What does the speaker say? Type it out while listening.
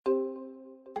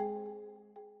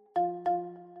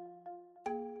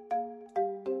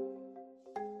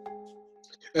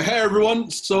Hey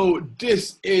everyone, so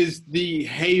this is the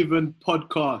Haven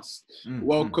podcast.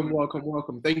 Welcome.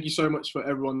 Thank you so much for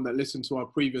everyone that listened to our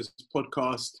previous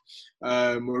podcast.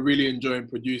 We're really enjoying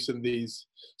producing these.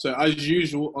 So as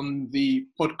usual on the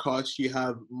podcast, you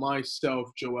have myself,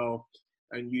 Joel,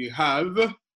 and you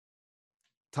have...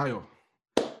 Tayo,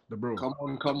 the bro.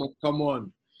 Come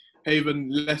on. Haven,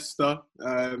 Leicester,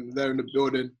 they're in the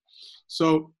building.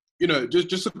 So,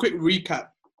 just a quick recap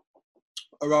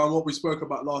around what we spoke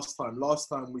about last time. Last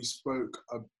time we spoke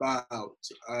about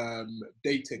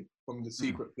dating from the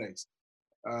secret place.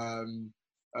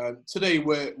 Today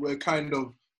we're kind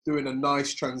of doing a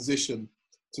nice transition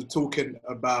to talking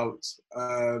about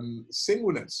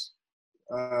singleness.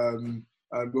 And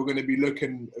we're going to be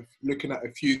looking at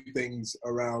a few things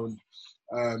around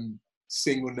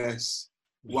singleness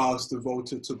whilst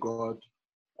devoted to God,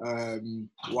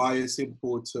 why it's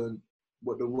important,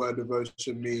 what the word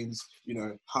devotion means,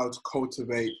 how to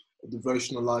cultivate a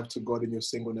devotional life to God in your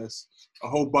singleness, a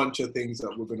whole bunch of things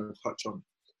that we're going to touch on.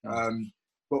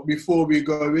 But before we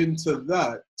go into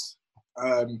that,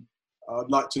 I'd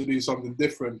like to do something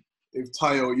different. If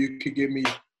Tayo, you could give me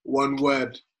one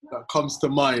word that comes to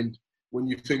mind when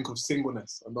you think of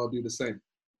singleness, and I'll do the same.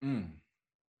 When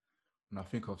I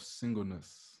think of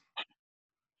singleness,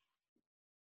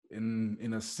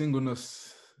 in a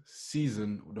singleness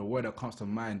season, the word that comes to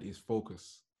mind is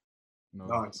focus.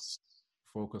 Nice.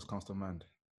 Focus comes to mind.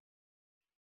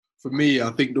 For me, I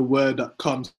think the word that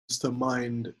comes to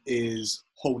mind is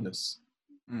wholeness.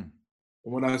 And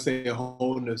when I say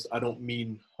wholeness, I don't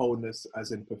mean wholeness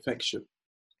as in perfection.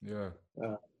 Yeah.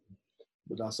 But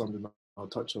that's something I'll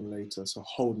touch on later. So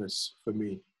wholeness for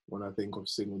me when I think of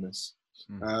singleness.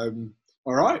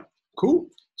 All right, cool.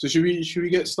 So should we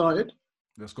get started?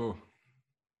 Let's go.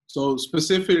 So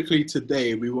specifically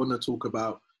today, we want to talk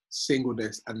about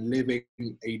singleness and living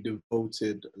a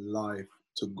devoted life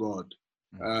to God.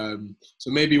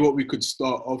 So maybe what we could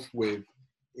start off with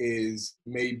is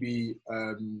maybe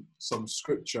some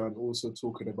scripture and also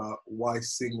talking about why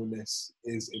singleness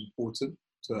is important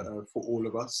for all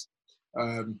of us.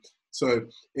 So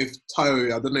if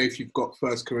Tayo, I don't know if you've got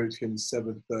 1 Corinthians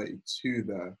 7:32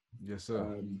 there. Yes,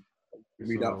 sir.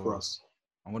 Read out for us.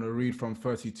 I'm going to read from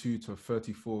 32 to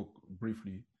 34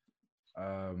 briefly.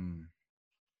 And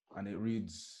it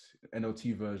reads,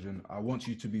 NLT version, I want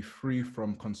you to be free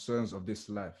from concerns of this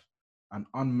life. An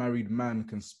unmarried man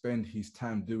can spend his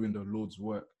time doing the Lord's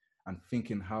work and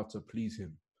thinking how to please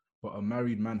him. But a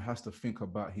married man has to think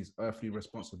about his earthly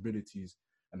responsibilities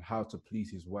and how to please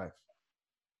his wife.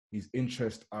 His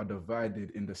interests are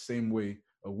divided in the same way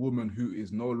a woman who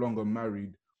is no longer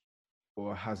married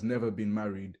or has never been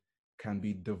married can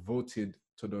be devoted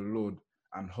to the Lord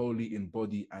and holy in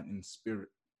body and in spirit.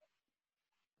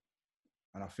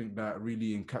 And I think that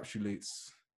really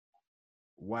encapsulates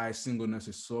why singleness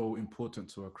is so important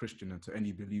to a Christian and to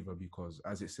any believer, because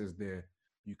as it says there,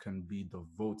 you can be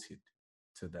devoted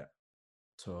to that,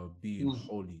 to being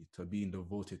holy, to being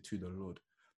devoted to the Lord.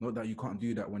 Not that you can't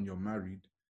do that when you're married,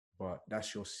 but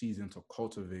that's your season to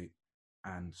cultivate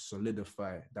and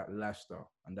solidify that lifestyle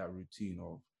and that routine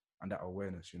and that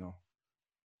awareness,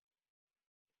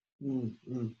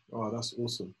 Oh, that's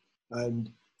awesome.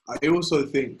 And I also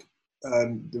think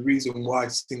the reason why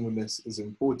singleness is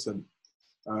important,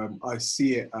 I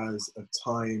see it as a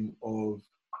time of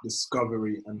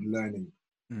discovery and learning.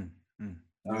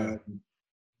 Yeah.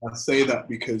 I say that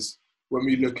because when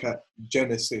we look at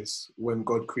Genesis, when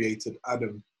God created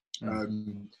Adam,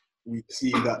 we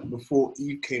see that before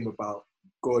Eve came about,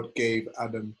 God gave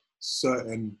Adam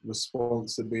certain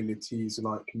responsibilities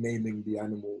like naming the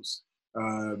animals.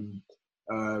 But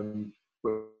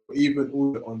even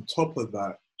on top of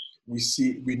that,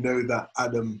 we know that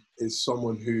Adam is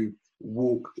someone who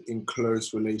walked in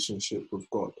close relationship with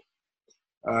God.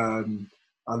 And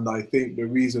I think the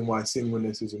reason why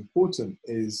singleness is important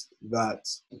is that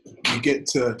you get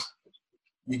to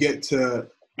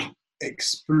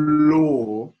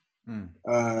explore.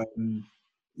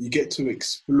 You get to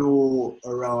explore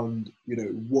around,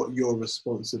 what your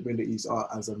responsibilities are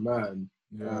as a man.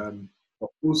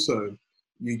 But also,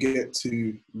 you get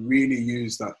to really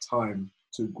use that time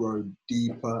to grow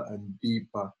deeper and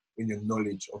deeper in your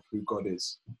knowledge of who God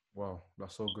is. Wow,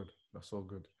 that's so good. That's so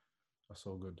good. That's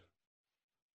so good.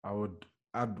 I would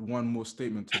add one more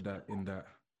statement to that, in that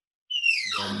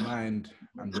your mind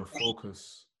and your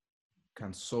focus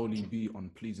can solely be on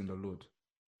pleasing the Lord.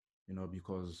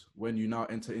 Because when you now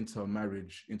enter into a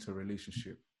marriage, into a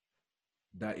relationship,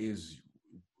 that is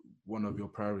one of your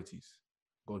priorities.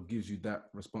 God gives you that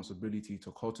responsibility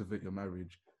to cultivate your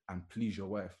marriage and please your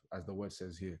wife, as the word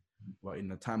says here. But in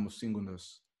the time of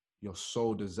singleness, your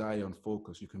sole desire and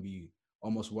focus. You can be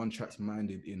almost one-track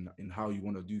minded in how you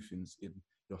want to do things.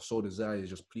 Your sole desire is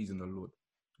just pleasing the Lord.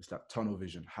 It's that tunnel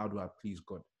vision. How do I please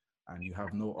God? And you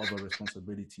have no other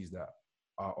responsibilities that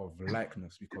are of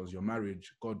likeness, because your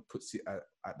marriage, God puts it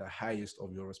at the highest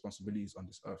of your responsibilities on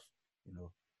this earth, you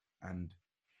know. And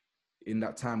in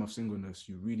that time of singleness,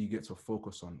 you really get to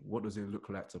focus on what does it look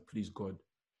like to please God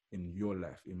in your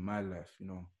life, in my life, you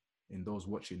know, in those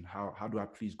watching. How do I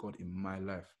please God in my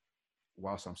life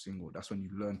whilst I'm single? That's when you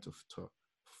learn to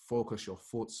focus your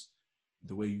thoughts,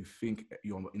 the way you think.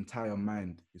 Your entire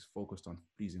mind is focused on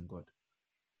pleasing God.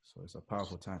 So it's a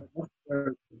powerful time.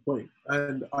 Good point.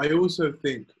 And I also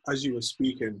think, as you were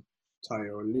speaking,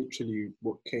 Tayo, literally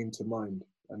what came to mind,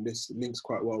 and this links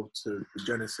quite well to the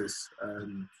Genesis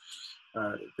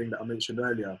thing that I mentioned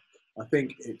earlier. I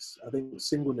think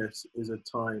singleness is a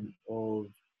time of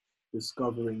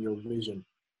discovering your vision.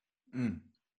 You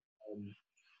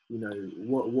know,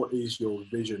 what is your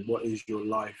vision? What is your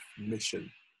life mission?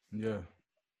 Yeah.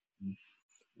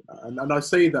 And I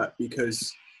say that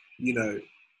because, you know,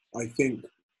 I think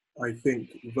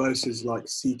verses like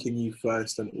seeking ye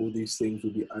first and all these things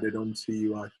will be added onto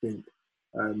you. I think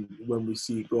when we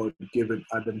see God given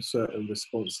Adam certain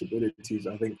responsibilities,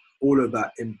 I think all of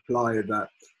that imply that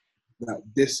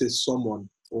this is someone,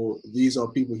 or these are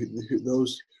people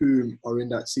those whom are in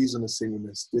that season of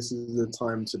singleness. This is the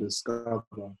time to discover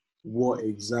what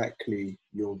exactly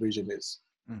your vision is,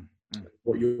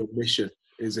 what your mission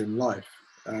is in life.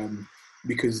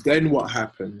 Because then what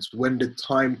happens when the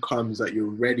time comes that you're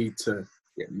ready to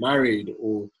get married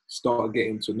or start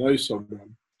getting to know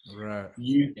someone, right?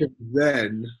 You can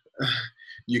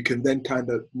then kind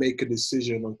of make a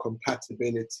decision on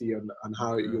compatibility and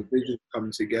how your visions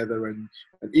come together. And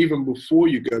even before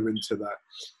you go into that,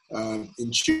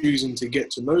 in choosing to get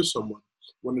to know someone,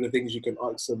 one of the things you can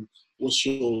ask them, what's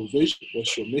your vision?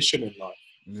 What's your mission in life?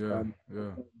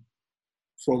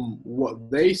 From what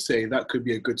they say, that could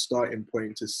be a good starting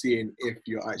point to seeing if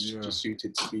you're actually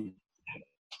suited to be.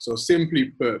 So simply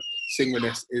put,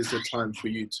 singleness is the time for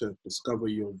you to discover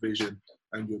your vision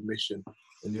and your mission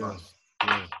in life.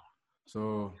 Yeah.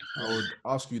 So I would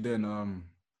ask you then,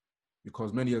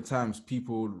 because many a times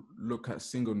people look at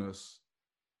singleness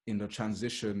in the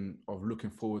transition of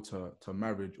looking forward to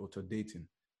marriage or to dating.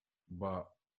 But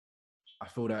I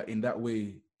feel that in that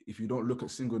way, if you don't look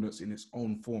at singleness in its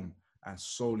own form and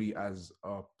solely as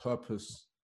a purposed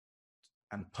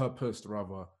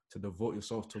rather to devote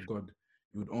yourself to God,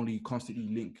 you would only constantly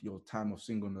link your time of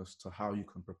singleness to how you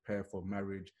can prepare for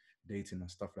marriage, dating, and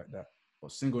stuff like that.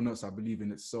 But singleness, I believe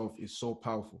in itself, is so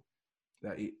powerful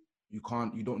that you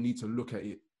don't need to look at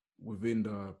it within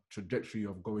the trajectory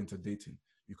of going to dating.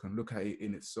 You can look at it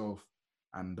in itself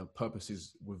and the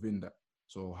purposes within that.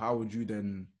 So how would you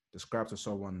then describe to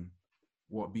someone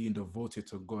what being devoted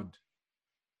to God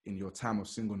in your time of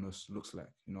singleness looks like,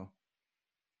 you know?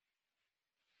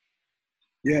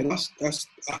 Yeah, that's.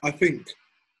 I think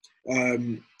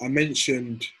I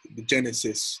mentioned the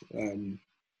Genesis kind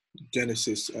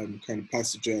of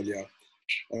passage earlier,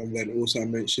 and then also I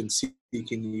mentioned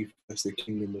seeking ye first the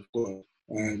kingdom of God.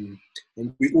 And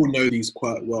we all know these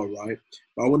quite well, right?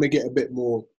 But I want to get a bit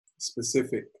more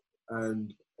specific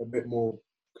and a bit more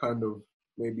kind of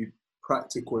maybe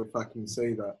practical, if I can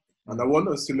say that. And I want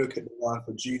us to look at the life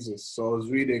of Jesus. So I was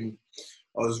reading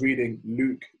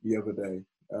Luke the other day.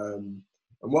 And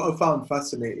what I found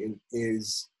fascinating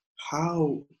is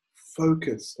how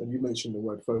focused, and you mentioned the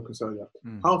word focus earlier,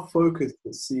 how focused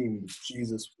it seems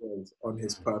Jesus was on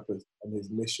his purpose and his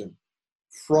mission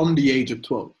from the age of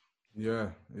 12. Yeah.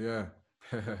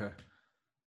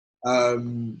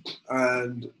 And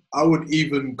I would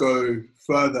even go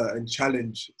further and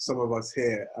challenge some of us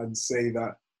here and say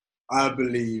that I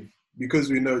believe, because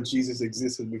we know Jesus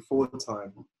existed before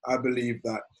time, I believe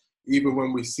that even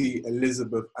when we see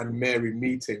Elizabeth and Mary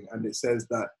meeting, and it says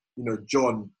that, you know,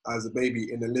 John, as a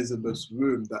baby in Elizabeth's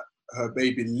womb, that her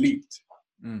baby leaped,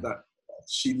 that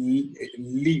she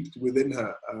leaped within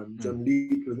her, John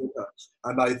leaped within her.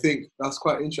 And I think that's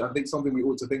quite interesting. I think something we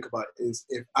ought to think about is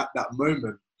if at that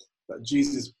moment, that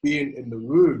Jesus being in the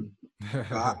room,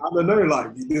 I don't know,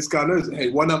 like this guy knows, hey,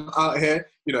 when I'm out here,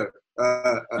 you know,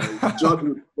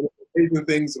 John,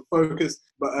 things focused,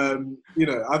 but you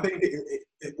know, I think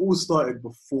it all started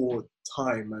before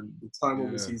time, and the time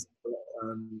when we see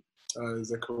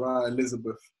Zechariah,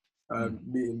 Elizabeth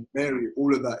meeting Mary,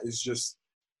 all of that is just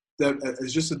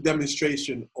a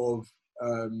demonstration of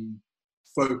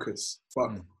focus.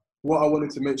 But what I wanted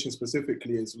to mention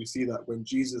specifically is we see that when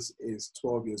Jesus is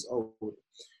 12 years old,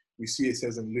 we see it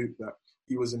says in Luke that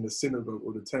he was in the synagogue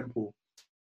or the temple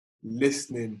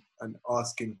listening and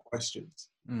asking questions.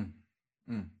 Mm.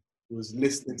 Mm. He was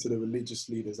listening to the religious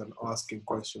leaders and asking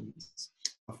questions.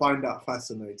 I find that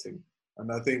fascinating.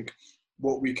 And I think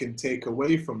what we can take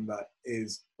away from that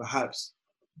is perhaps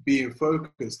being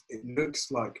focused. It looks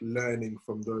like learning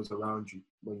from those around you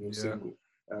when you're single.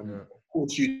 Of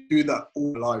course, you do that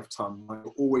all lifetime. Right?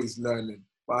 You're always learning.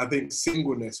 But I think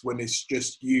singleness, when it's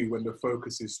just you, when the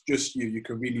focus is just you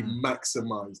can really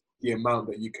maximize the amount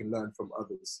that you can learn from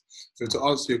others. So to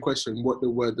answer your question, what the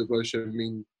word devotion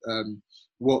means,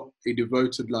 what a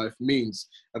devoted life means,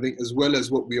 I think as well as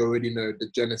what we already know, the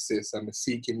Genesis and the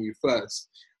seeking you first,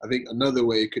 I think another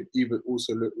way it could even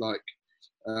also look like,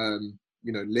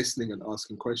 listening and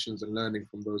asking questions and learning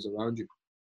from those around you.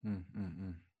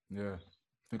 Yeah,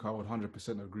 I think I would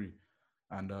 100% agree.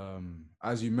 And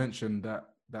as you mentioned,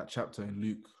 that chapter in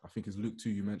Luke, I think it's Luke 2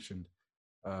 you mentioned,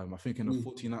 I think in the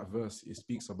 49th verse, it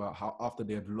speaks about how after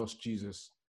they had lost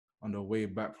Jesus on the way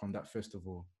back from that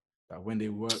festival, that when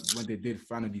they did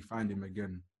finally find him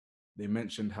again, they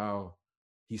mentioned how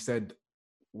he said,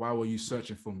 "Why were you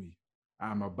searching for me?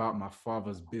 I'm about my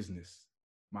Father's business,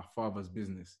 my Father's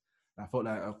business." And I felt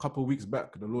like a couple of weeks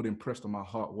back, the Lord impressed on my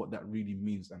heart what that really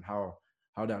means and how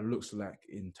that looks like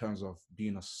in terms of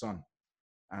being a son.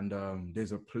 And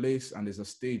there's a place and there's a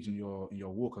stage in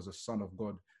your walk as a son of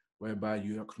God whereby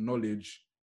you acknowledge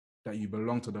that you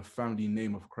belong to the family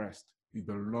name of Christ. You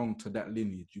belong to that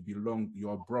lineage.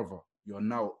 You're a brother. You're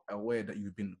now aware that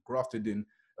you've been grafted in,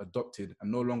 adopted, and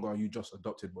no longer are you just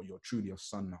adopted, but you're truly a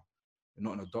son now. You're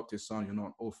not an adopted son. You're not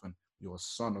an orphan. You're a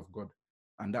son of God.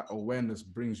 And that awareness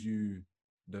brings you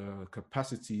the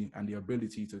capacity and the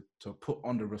ability to put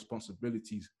on the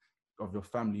responsibilities of your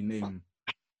family name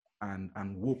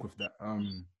and walk with that.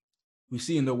 We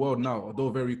see in the world now, although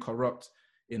very corrupt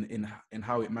in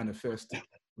how it manifests,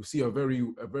 we see a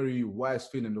very wise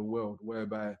thing in the world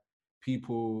whereby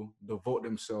people devote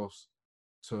themselves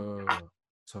to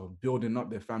building up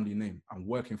their family name and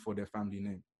working for their family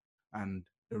name. And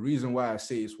the reason why I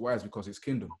say it's wise because it's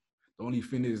kingdom. The only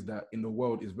thing is that in the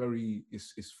world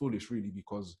is foolish really,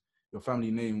 because your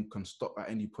family name can stop at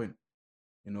any point.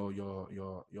 You know,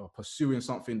 you're pursuing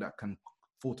something that can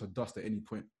fall to dust at any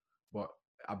point. But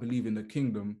I believe in the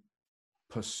kingdom,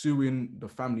 pursuing the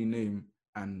family name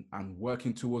and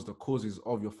working towards the causes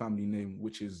of your family name,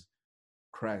 which is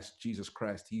Christ, Jesus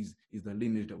Christ. He's the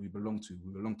lineage that we belong to.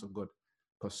 We belong to God.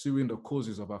 Pursuing the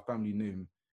causes of our family name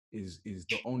is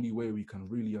the only way we can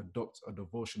really adopt a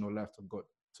devotional life to God,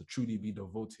 to truly be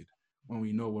devoted, when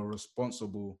we know we're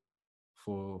responsible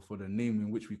for the name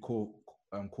in which we call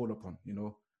upon, you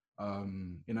know.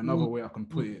 In another way I can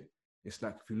put it, it's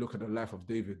like if you look at the life of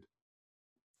David,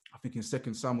 I think in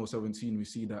 2 Samuel 17, we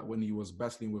see that when he was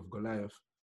battling with Goliath,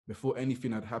 before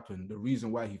anything had happened, the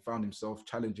reason why he found himself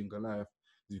challenging Goliath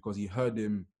is because he heard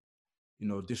him, you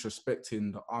know,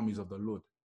 disrespecting the armies of the Lord.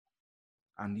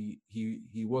 And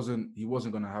he wasn't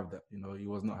going to have that, you know, he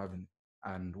was not having it.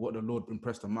 And what the Lord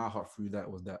impressed on my heart through that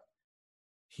was that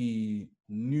he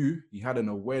knew, he had an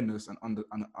awareness and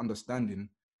an understanding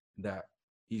that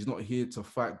he's not here to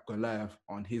fight Goliath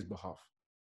on his behalf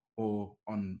or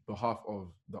on behalf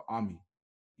of the army.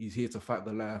 He's here to fight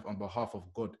Goliath on behalf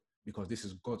of God, because this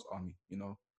is God's army, you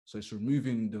know. So it's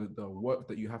removing the work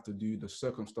that you have to do, the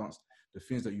circumstance, the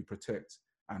things that you protect,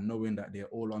 and knowing that they're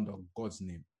all under God's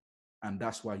name. And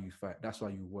that's why you fight. That's why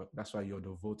you work. That's why you're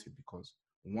devoted, because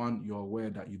one, you're aware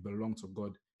that you belong to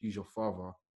God. He's your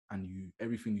Father, and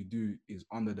everything you do is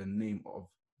under the name of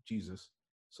Jesus.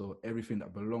 So everything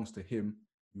that belongs to him,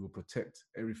 you will protect.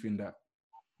 Everything that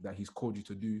he's called you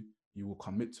to do, you will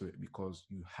commit to it because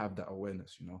you have that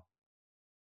awareness, you know.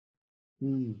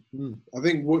 I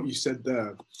think what you said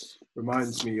there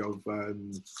reminds me of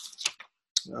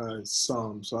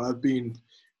Psalm. So I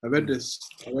read this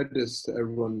to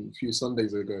everyone a few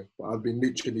Sundays ago, but I've been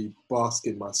literally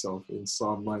basking myself in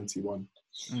Psalm 91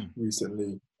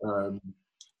 recently.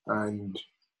 And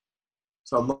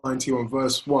Psalm 91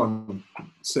 verse 1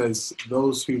 says,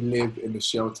 "Those who live in the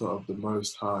shelter of the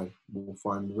Most High will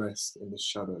find rest in the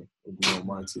shadow of the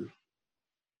Almighty."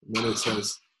 And then it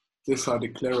says, "This I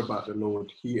declare about the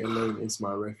Lord, he alone is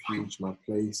my refuge, my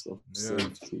place of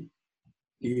safety.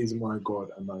 He is my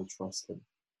God and I trust him."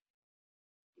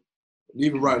 And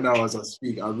even right now as I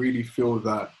speak, I really feel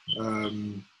that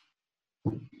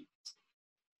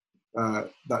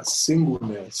that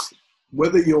singleness,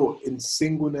 whether you're in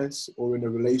singleness or in a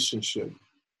relationship,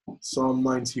 Psalm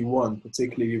 91,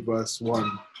 particularly verse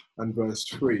 1 and verse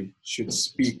 3, should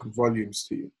speak volumes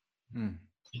to you.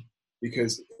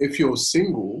 Because if you're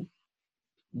single,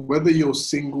 whether you're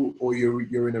single or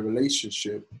you're in a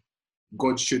relationship,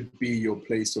 God should be your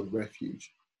place of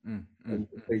refuge. and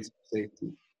a place of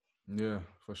safety. Yeah,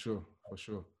 for sure, for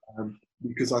sure.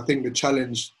 Because I think the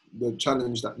challenge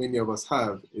that many of us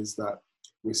have is that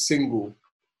we're single,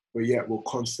 but yet we're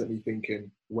constantly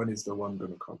thinking, when is the one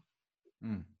going to come?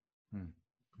 Mm, mm,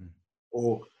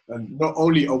 mm. And not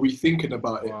only are we thinking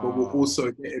about it, but we're Wow,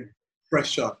 also getting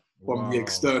pressure from the wow,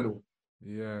 external.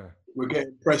 yeah. We're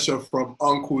getting pressure from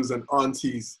uncles and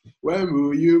aunties. When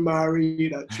will you marry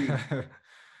that tune?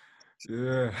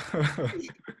 Yeah.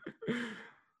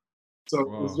 So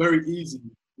it's Wow. very easy.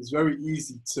 It's very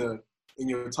easy to, in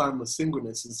your time of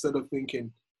singleness, instead of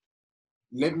thinking,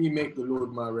 let me make the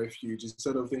Lord my refuge,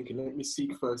 instead of thinking, let me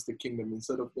seek first the kingdom,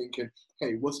 instead of thinking,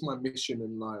 hey, what's my mission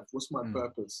in life? What's my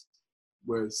purpose?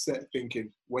 We're set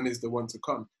thinking, when is the one to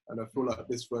come? And I feel like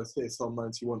this verse here, Psalm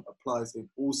 91, applies in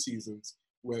all seasons,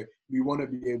 where we want to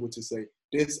be able to say,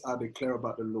 this I declare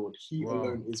about the Lord. He Wow.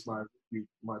 alone is my refuge,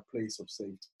 my place of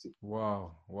safety.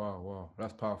 Wow, wow, wow.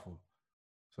 That's powerful.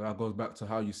 So that goes back to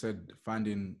how you said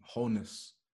finding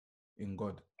wholeness in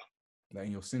God. That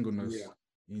in your singleness, Yeah.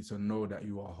 you need to know that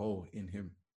you are whole in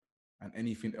Him. And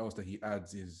anything else that He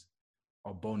adds is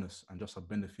a bonus and just a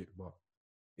benefit. But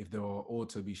if they are all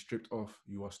to be stripped off,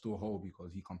 you are still whole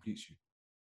because He completes you.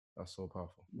 That's so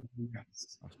powerful.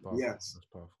 Yes. That's powerful. Yes. That's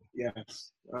powerful.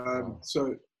 Yes. Wow.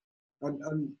 So,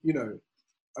 and you know,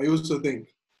 I also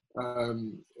think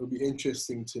it'll be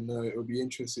interesting to know. It'll be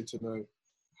interesting to know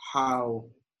how,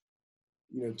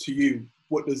 you know, to you,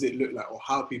 what does it look like, or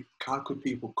how could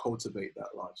people cultivate that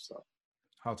lifestyle?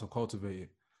 How to cultivate it.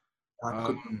 How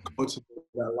could cultivate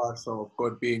that lifestyle of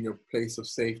God being your place of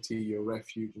safety, your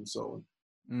refuge, and so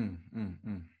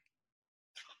on?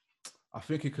 I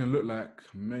think it can look like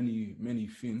many, many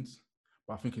things,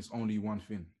 but I think it's only one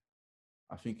thing.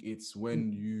 I think it's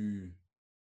when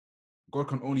God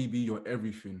can only be your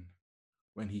everything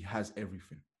when He has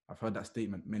everything. I've heard that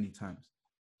statement many times.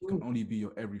 He can only be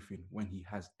your everything when He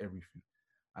has everything.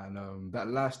 And that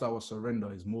lifestyle of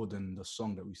surrender is more than the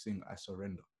song that we sing, I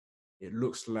Surrender. It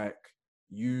looks like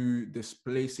you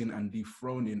displacing and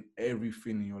dethroning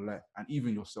everything in your life and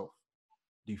even yourself,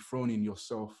 dethroning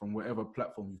yourself from whatever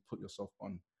platform you've put yourself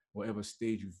on, whatever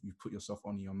stage you've put yourself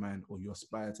on in your mind or you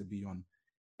aspire to be on.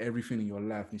 Everything in your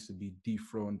life needs to be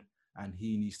dethroned and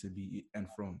He needs to be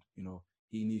enthroned. You know,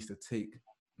 He needs to take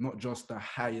not just the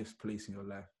highest place in your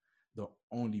life, the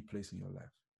only place in your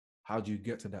life. How do you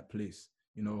get to that place?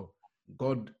 You know,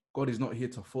 God is not here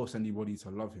to force anybody to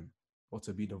love Him or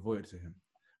to be devoted to Him,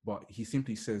 but He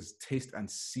simply says, taste and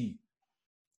see.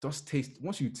 Just taste.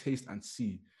 Once you taste and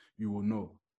see, you will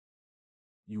know.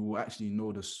 You will actually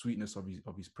know the sweetness of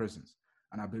his presence.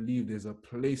 And I believe there's a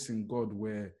place in God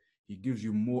where He gives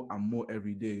you more and more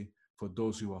every day for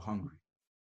those who are hungry.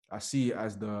 I see it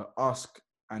as the ask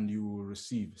and you will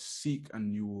receive, seek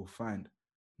and you will find,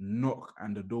 knock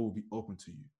and the door will be open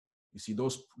to you. You see,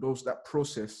 that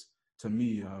process to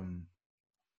me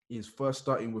is first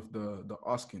starting with the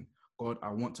asking, God, I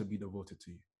want to be devoted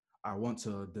to you. I want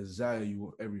to desire you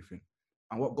with everything.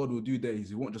 And what God will do there is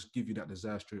He won't just give you that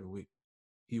desire straight away.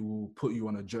 He will put you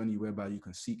on a journey whereby you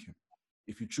can seek Him.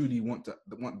 If you truly want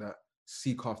that,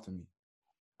 seek after me.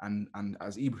 And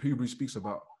as Hebrews speaks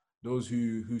about, those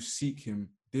who seek Him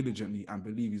diligently and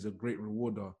believe He's a great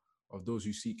rewarder of those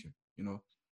who seek Him, you know,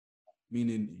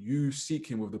 meaning you seek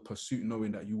Him with the pursuit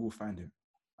knowing that you will find Him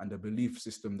and the belief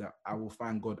system that I will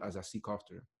find God as I seek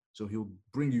after Him. So He'll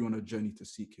bring you on a journey to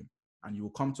seek Him and you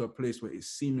will come to a place where it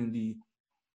seemingly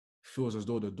feels as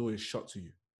though the door is shut to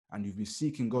you and you've been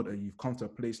seeking God and you've come to a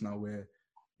place now where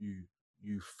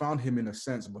you found Him in a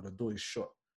sense, but the door is shut.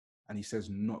 And He says,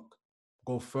 knock.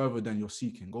 Go further than you're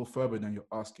seeking. Go further than you're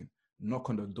asking. Knock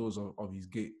on the doors of His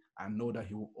gate and know that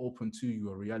He will open to you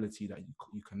a reality that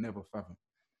you can never fathom.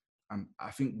 And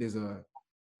I think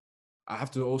I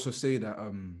have to also say that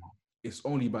it's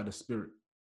only by the Spirit.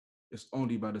 It's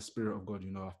only by the Spirit of God,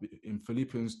 you know. In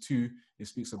Philippians 2, it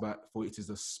speaks about, for it is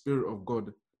the Spirit of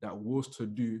God that wills to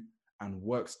do and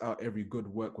works out every good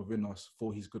work within us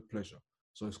for His good pleasure.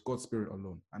 So it's God's Spirit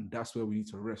alone. And that's where we need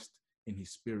to rest in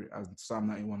His Spirit. As Psalm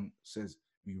 91 says,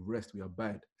 we rest, we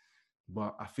abide.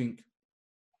 But I think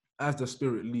as the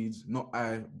Spirit leads, not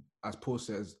I, as Paul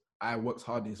says, I worked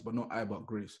hardest, but not I, but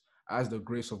grace. As the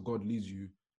grace of God leads you,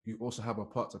 you also have a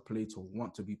part to play to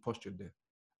want to be postured there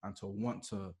and to want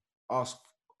to ask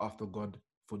after God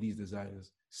for these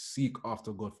desires, seek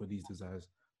after God for these desires,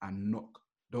 and knock.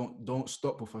 Don't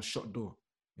stop with a shut door,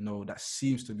 you know, that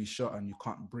seems to be shut and you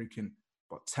can't break in,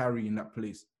 but tarry in that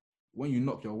place. When you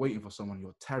knock, you're waiting for someone,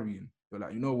 you're tarrying. You're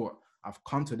like, you know what? I've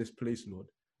come to this place, Lord,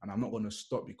 and I'm not going to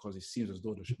stop because it seems as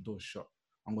though the door's shut.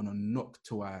 I'm going to knock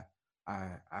till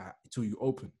till you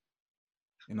open.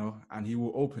 you know, and he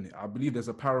will open it. I believe there's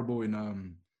a parable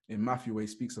in Matthew where he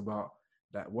speaks about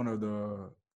that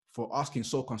for asking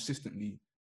so consistently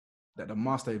that the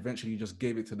master eventually just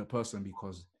gave it to the person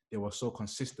because they were so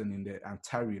consistent in their and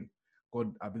tarrying.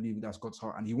 God, I believe that's God's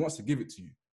heart, and he wants to give it to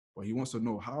you, but he wants to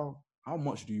know how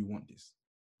much do you want this?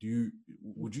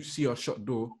 Would you see a shut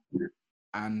door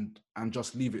and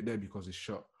just leave it there because it's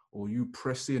shut, or you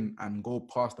press in and go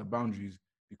past the boundaries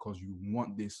because you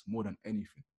want this more than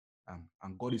anything?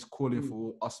 And God is calling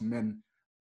for us men,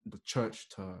 the church,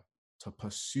 to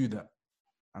pursue that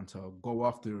and to go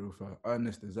after it with an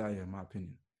earnest desire, in my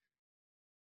opinion.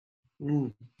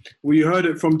 Well, you heard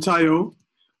it from Tayo.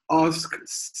 Ask,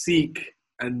 seek,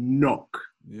 and knock.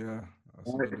 Yeah,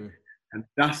 that's right? what I do. And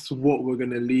that's what we're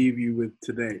going to leave you with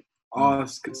today.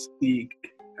 Ask, seek,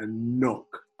 and knock.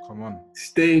 Come on.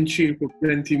 Stay in tune for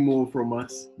plenty more from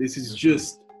us. This is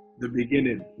just the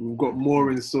beginning. We've got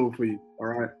more in store for you. All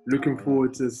right. Looking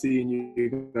forward to seeing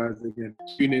you guys again.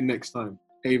 Tune in next time.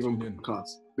 Haven Podcast.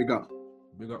 Big up.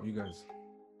 Big up, you guys.